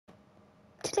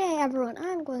Today, everyone,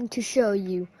 I'm going to show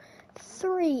you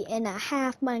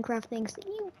 3.5 Minecraft things that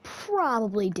you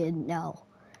probably didn't know.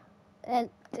 And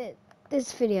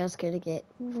this video is going to get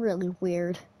really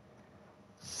weird,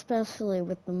 especially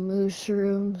with the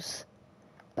mushrooms.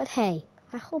 But hey,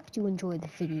 I hope you enjoyed the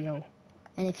video.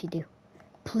 And if you do,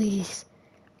 please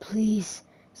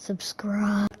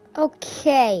subscribe.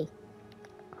 Okay.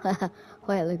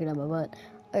 Wait, looking at my butt.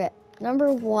 Okay,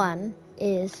 number 1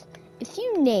 is if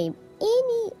you name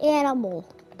any animal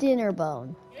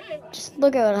Dinnerbone, just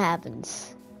look at what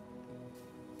happens.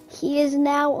 He is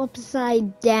now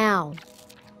upside down.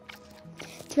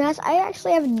 To be honest, I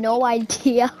actually have no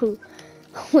idea who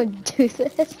would do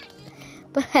this.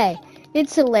 But hey,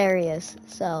 it's hilarious.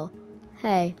 So,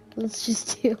 hey, let's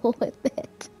just deal with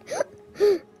it.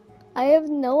 I have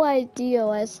no idea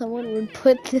why someone would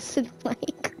put this in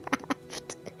Minecraft.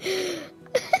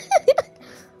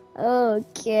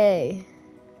 Okay.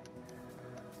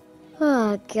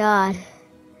 Oh god.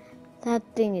 That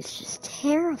thing is just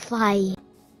terrifying.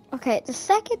 Okay, the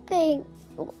second thing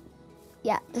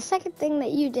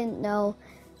that you didn't know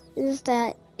is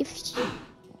that if you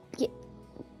get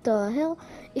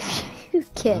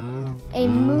a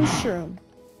mushroom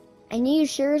and you use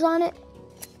shears on it,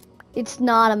 it's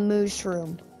not a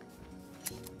mushroom.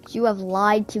 You have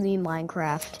lied to me,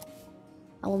 Minecraft.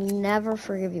 I will never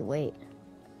forgive you. Wait.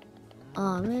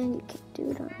 Oh man, you can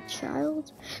do it on a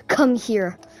child? Come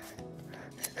here.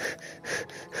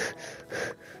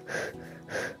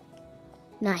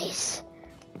 Nice.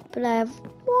 But I have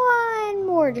one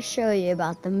more to show you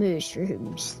about the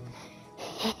mushrooms.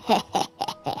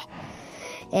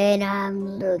 And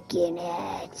I'm looking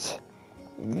at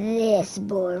this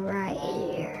boy right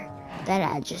here that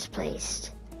I just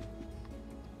placed.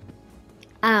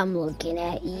 I'm looking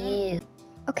at you.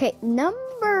 Okay,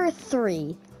 number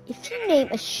 3. If you name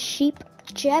a sheep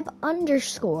Jeb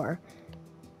 _,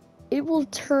 it will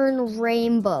turn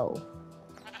rainbow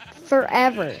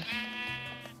forever.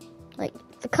 Like,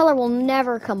 the color will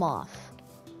never come off.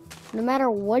 No matter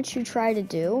what you try to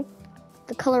do,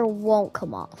 the color won't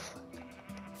come off.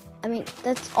 I mean,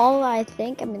 that's all I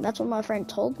think. I mean, that's what my friend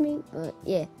told me, but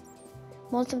yeah.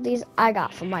 Most of these I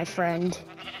got from my friend.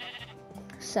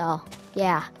 So,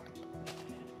 yeah.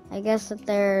 I guess that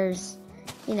there's,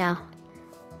 you know,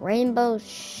 rainbow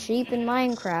sheep in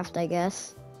Minecraft, I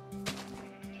guess.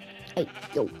 Hey,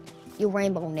 yo, you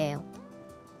rainbow now.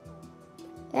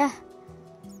 Yeah,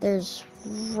 there's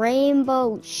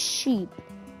rainbow sheep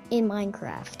in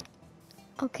Minecraft.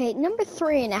 Okay, number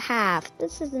 3.5.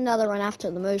 This is another one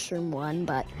after the mushroom one,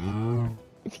 but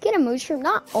if you get a mushroom,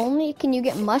 not only can you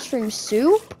get mushroom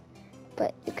soup,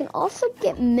 but you can also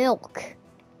get milk.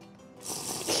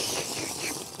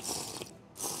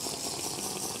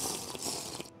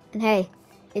 And hey,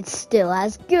 it's still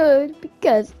as good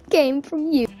because it came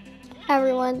from you.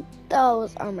 Everyone,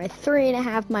 those are my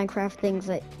 3.5 Minecraft things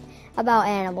about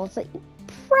animals that you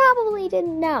probably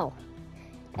didn't know.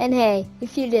 And hey,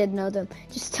 if you did know them,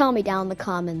 just tell me down in the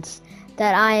comments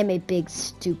that I am a big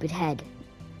stupid head.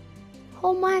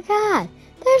 Oh my god,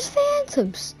 there's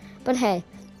phantoms. But hey,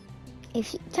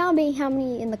 if you tell me how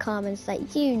many in the comments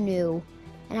that you knew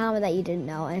and how many that you didn't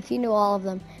know. And if you knew all of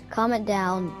them, comment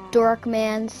down.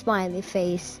 Dorkman smiley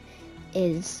face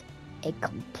is a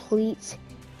complete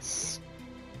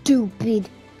stupid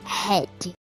head.